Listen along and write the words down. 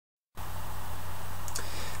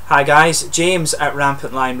Hi guys, James at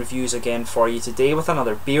Rampant Lion Reviews again for you today with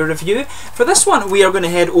another beer review. For this one we are going to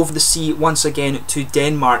head over the sea once again to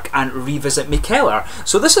Denmark and revisit Mikkeller.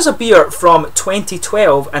 So this is a beer from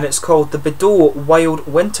 2012 and it's called the Bedow Wild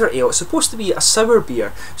Winter Ale. It's supposed to be a sour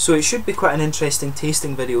beer, so it should be quite an interesting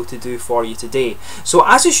tasting video to do for you today. So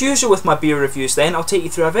as is usual with my beer reviews then, I'll take you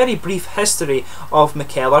through a very brief history of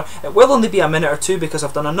Mikkeller. It will only be a minute or two because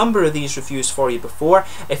I've done a number of these reviews for you before.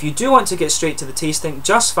 If you do want to get straight to the tasting,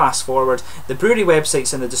 just fast forward. The brewery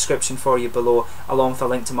website's in the description for you below, along with a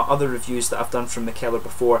link to my other reviews that I've done from Mikkeller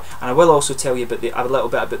before, and I will also tell you about a little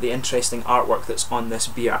bit about the interesting artwork that's on this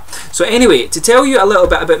beer. So anyway, to tell you a little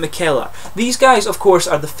bit about Mikkeller, these guys of course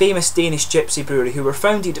are the famous Danish gypsy brewery who were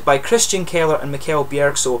founded by Christian Keller and Mikkel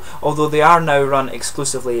Bjergso, although they are now run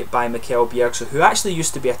exclusively by Mikkel Bjergso, who actually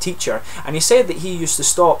used to be a teacher, and he said that he used to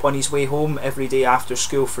stop on his way home every day after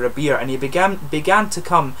school for a beer, and he began to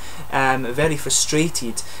come very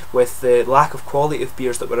frustrated with the lack of quality of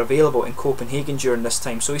beers that were available in Copenhagen during this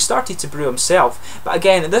time, so he started to brew himself. But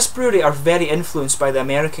again, this brewery are very influenced by the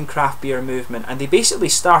American craft beer movement, and they basically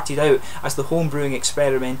started out as the home brewing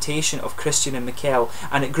experimentation of Christian and Mikkel,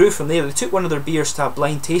 and it grew from there. They took one of their beers to a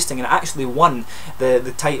blind tasting and it actually won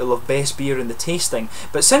the title of best beer in the tasting.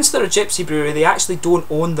 But since they're a gypsy brewery, they actually don't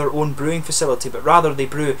own their own brewing facility, but rather they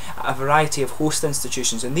brew at a variety of host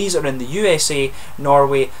institutions, and these are in the USA,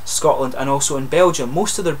 Norway, Scotland and also in Belgium.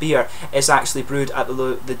 Most of their beer is actually brewed at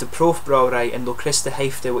the De Proef Brouwerij in Locriste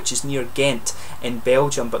Hyfte, which is near Ghent in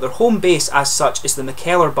Belgium, but their home base as such is the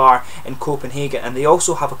Mikkeller bar in Copenhagen, and they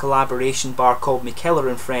also have a collaboration bar called Mikkeller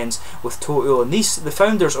and Friends with Toul, and the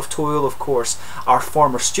founders of Toul of course are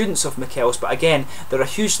former students of Mikkel's, but again they're a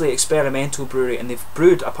hugely experimental brewery and they've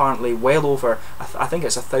brewed apparently well over, I think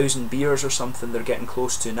it's 1,000 beers or something they're getting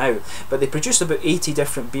close to now, but they produce about 80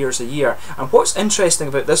 different beers a year. And what's interesting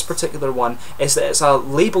about this particular one is that it's a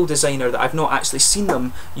label designer that I've not actually seen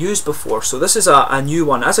them use before, so this is a new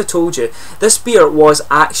one. As I told you, this beer was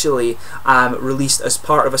actually released as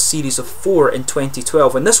part of a series of 4 in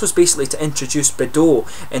 2012, and this was basically to introduce Bedow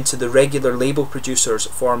into the regular label producers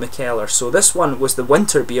for Mikkeller. So this one was the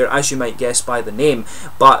winter beer, as you might guess by the name,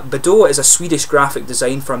 but Bedow is a Swedish graphic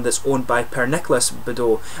design firm that's owned by Per Nicholas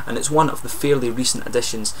Bedow, and it's one of the fairly recent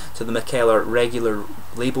additions to the Mikkeller regular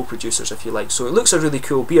label producers, if you like. So it looks a really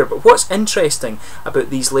cool beer, but what's interesting about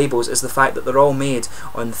these labels is the fact that they're all made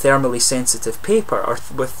on thermally sensitive paper, or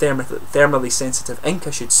with thermally sensitive ink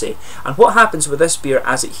I should say. And what happens with this beer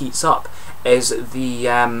as it heats up is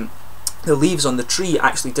the leaves on the tree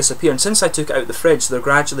actually disappear, and since I took it out of the fridge they're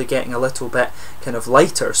gradually getting a little bit kind of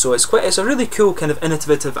lighter, so it's a really cool kind of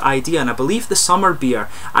innovative idea. And I believe the summer beer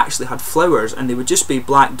actually had flowers and they would just be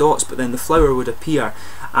black dots, but then the flower would appear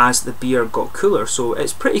as the beer got cooler, so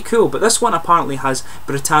it's pretty cool. But this one apparently has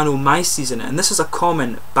Brettanomyces in it, and this is a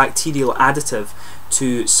common bacterial additive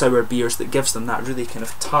to sour beers that gives them that really kind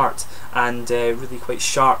of tart and really quite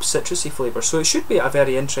sharp citrusy flavour, so it should be a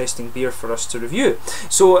very interesting beer for us to review.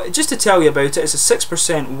 So just to tell you about it, it's a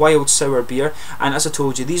 6% wild sour beer, and as I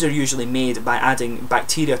told you, these are usually made by adding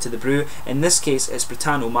bacteria to the brew. In this case it's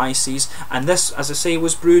Brettanomyces, and this, as I say,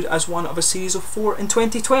 was brewed as one of a series of 4 in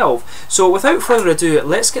 2012. So without further ado,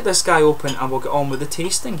 let's get this guy open and we'll get on with the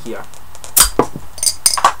tasting here.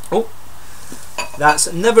 Oh,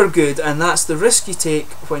 that's never good, and that's the risk you take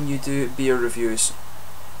when you do beer reviews.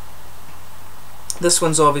 This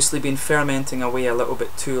one's obviously been fermenting away a little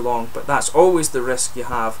bit too long, but that's always the risk you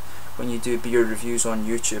have when you do beer reviews on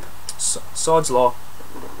YouTube. Sod's law.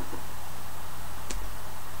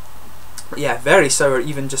 But yeah, very sour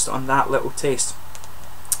even just on that little taste.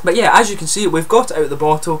 But yeah, as you can see, we've got it out of the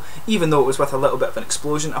bottle, even though it was with a little bit of an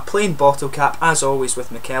explosion. A plain bottle cap, as always with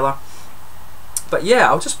Mikkeller. But yeah,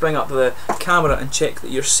 I'll just bring up the camera and check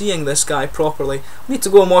that you're seeing this guy properly. I need to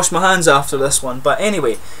go and wash my hands after this one. But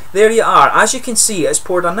anyway, there you are. As you can see, it's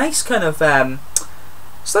poured a nice kind of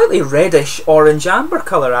slightly reddish orange amber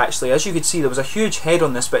colour actually. As you can see, there was a huge head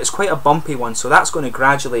on this, but it's quite a bumpy one, so that's going to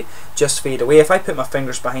gradually just fade away. If I put my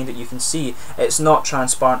fingers behind it, you can see it's not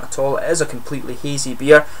transparent at all. It is a completely hazy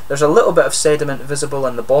beer. There's a little bit of sediment visible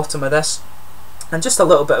in the bottom of this, and just a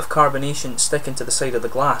little bit of carbonation sticking to the side of the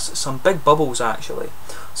glass. Some big bubbles actually.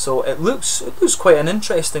 So it looks quite an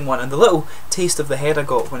interesting one, and the little taste of the head I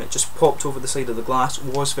got when it just popped over the side of the glass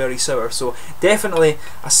was very sour. So definitely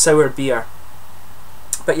a sour beer.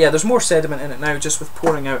 But yeah, there's more sediment in it now just with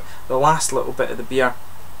pouring out the last little bit of the beer.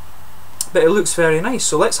 But it looks very nice.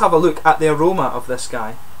 So let's have a look at the aroma of this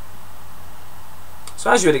guy.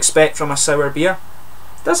 So as you would expect from a sour beer,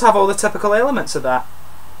 it does have all the typical elements of that.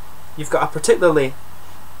 You've got a particularly,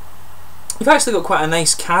 you've actually got quite a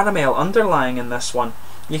nice caramel underlying in this one.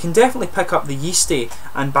 you can definitely pick up the yeasty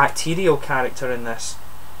and bacterial character in this.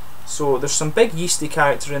 So there's some big yeasty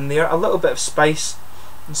character in there, a little bit of spice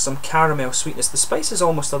and some caramel sweetness. The spice is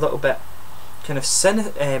almost a little bit kind of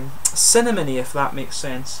cinnamony, if that makes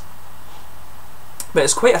sense. But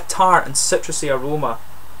it's quite a tart and citrusy aroma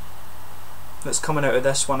that's coming out of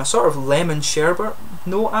this one. A sort of lemon sherbet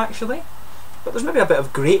note actually. But there's maybe a bit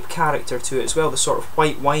of grape character to it as well, the sort of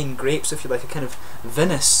white wine grapes, if you like, a kind of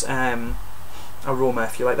vinous aroma,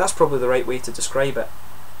 if you like. That's probably the right way to describe it.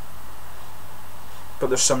 But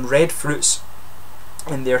there's some red fruits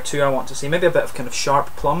in there too, I want to say. Maybe a bit of kind of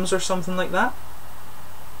sharp plums or something like that.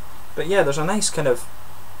 But yeah, there's a nice kind of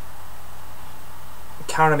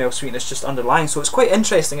caramel sweetness just underlying, so it's quite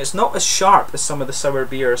interesting. It's not as sharp as some of the sour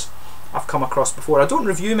beers I've come across before. I don't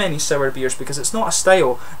review many sour beers because it's not a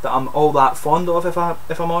style that I'm all that fond of, if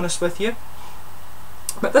I'm honest with you.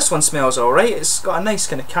 But this one smells alright. It's got a nice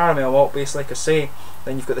kind of caramel malt base, like I say.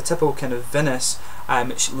 Then you've got the typical kind of vinous,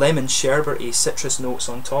 lemon sherbety citrus notes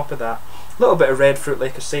on top of that. A little bit of red fruit,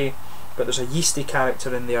 like I say, but there's a yeasty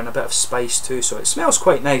character in there and a bit of spice too, so it smells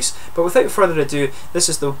quite nice. But without further ado, this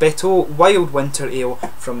is the Bedow Wild Winter Ale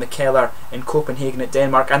from Mikkeller in Copenhagen at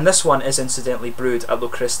Denmark, and this one is incidentally brewed at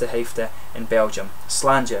Locriste Hefte in Belgium.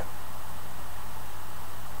 Slanje.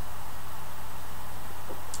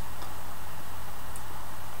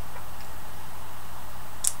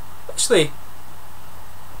 Actually,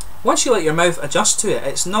 once you let your mouth adjust to it,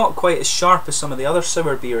 it's not quite as sharp as some of the other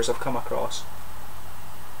sour beers I've come across.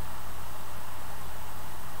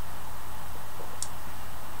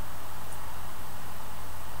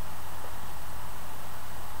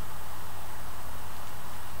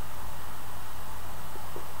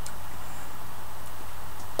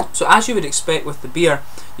 So as you would expect with the beer,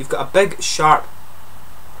 you've got a big sharp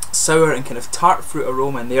sour and kind of tart fruit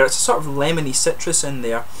aroma in there. It's a sort of lemony citrus in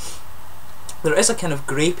there. There is a kind of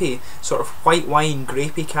grapey, sort of white wine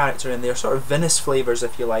grapey character in there, sort of vinous flavours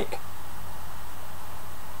if you like.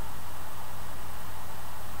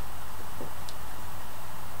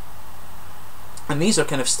 And these are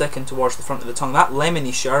kind of sticking towards the front of the tongue. That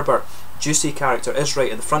lemony sherbet juicy character is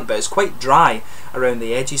right at the front, but it's quite dry around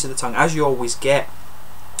the edges of the tongue, as you always get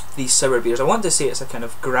these sour beers. I want to say it's a kind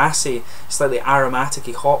of grassy, slightly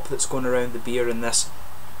aromatic-y hop that's going around the beer in this.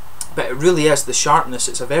 But it really is the sharpness.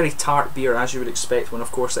 It's a very tart beer, as you would expect when,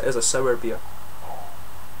 of course, it is a sour beer.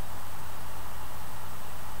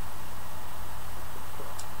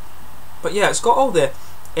 But yeah, it's got all the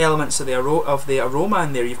elements of the aroma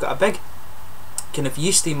in there. You've got a big kind of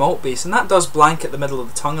yeasty malt base, and that does blanket the middle of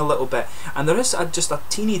the tongue a little bit, and there is just a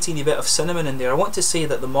teeny bit of cinnamon in there. I want to say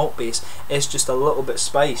that the malt base is just a little bit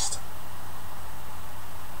spiced.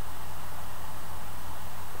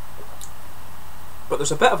 But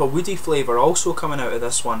there's a bit of a woody flavour also coming out of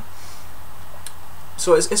this one.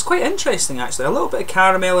 So it's quite interesting actually. A little bit of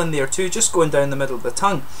caramel in there too, just going down the middle of the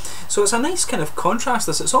tongue. So it's a nice kind of contrast.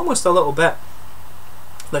 It's almost a little bit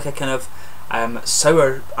like a kind of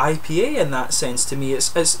sour IPA in that sense to me.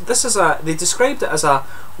 They described it as a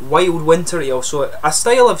wild winter ale, so a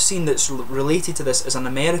style I've seen that's related to this is an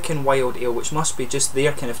American wild ale, which must be just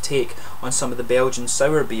their kind of take on some of the Belgian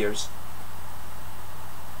sour beers.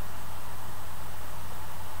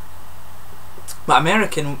 But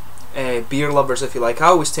American beer lovers, if you like, I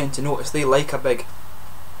always tend to notice they like a big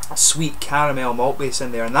sweet caramel malt base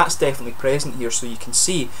in there, and that's definitely present here, so you can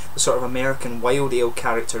see the sort of American wild ale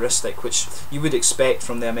characteristic which you would expect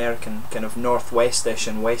from the American kind of northwestish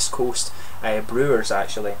and west coast brewers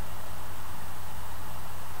actually.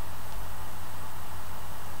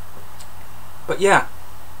 But yeah,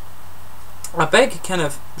 a big kind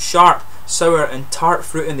of sharp sour and tart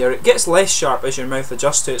fruit in there. It gets less sharp as your mouth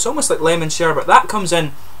adjusts to it. It's almost like lemon sherbet. That comes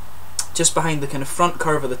in just behind the kind of front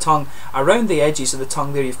curve of the tongue. Around the edges of the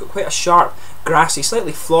tongue there, you've got quite a sharp, grassy,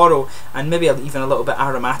 slightly floral, and maybe even a little bit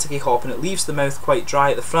aromatic-y hop, and it leaves the mouth quite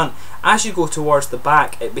dry at the front. As you go towards the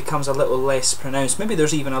back, it becomes a little less pronounced. Maybe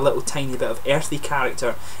there's even a little tiny bit of earthy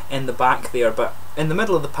character in the back there, but in the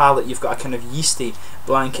middle of the palate you've got a kind of yeasty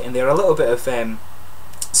blanket in there, a little bit of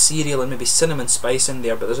cereal and maybe cinnamon spice in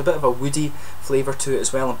there, but there's a bit of a woody flavour to it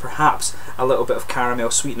as well, and perhaps a little bit of caramel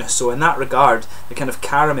sweetness. So in that regard, the kind of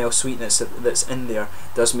caramel sweetness that's in there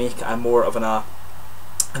does make it more of an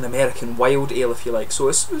American wild ale, if you like. So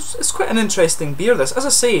it's quite an interesting beer, this. As I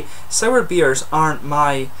say, sour beers aren't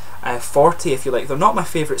my 40 if you like. They're not my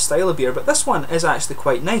favourite style of beer, but this one is actually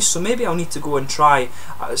quite nice, so maybe I'll need to go and try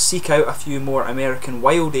seek out a few more American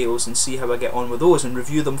wild ales and see how I get on with those and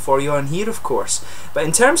review them for you on here, of course. But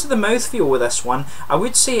in terms of the mouthfeel with this one, I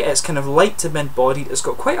would say it's kind of light to mid bodied. It's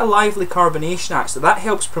got quite a lively carbonation actually. That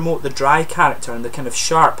helps promote the dry character and the kind of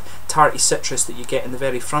sharp tarty citrus that you get in the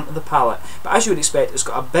very front of the palate. But as you would expect, it's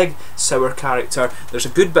got a big sour character. There's a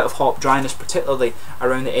good bit of hop dryness, particularly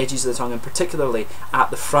around the edges of the tongue and particularly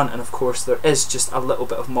at the front, and of course there is just a little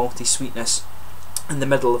bit of malty sweetness in the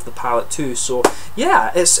middle of the palate too. So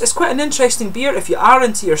yeah, it's quite an interesting beer. If you are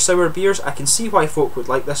into your sour beers, I can see why folk would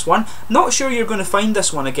like this one. Not sure you're going to find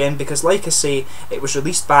this one again, because like I say, it was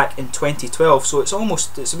released back in 2012, so it's about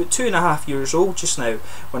 2.5 years old just now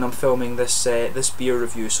when I'm filming this this beer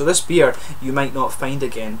review. So this beer you might not find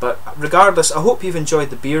again, but regardless, I hope you've enjoyed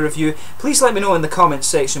the beer review. Please let me know in the comments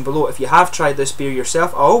section below if you have tried this beer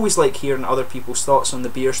yourself. I always like hearing other people's thoughts on the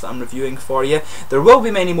beers that I'm reviewing for you. There will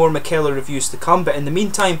be many more Mikkeller reviews to come, but in the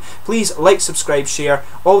meantime, please like, subscribe, share,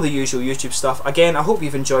 all the usual YouTube stuff. Again, I hope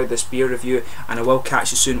you've enjoyed this beer review, and I will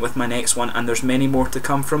catch you soon with my next one, and there's many more to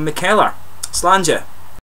come from Mikkeller. Slàinte!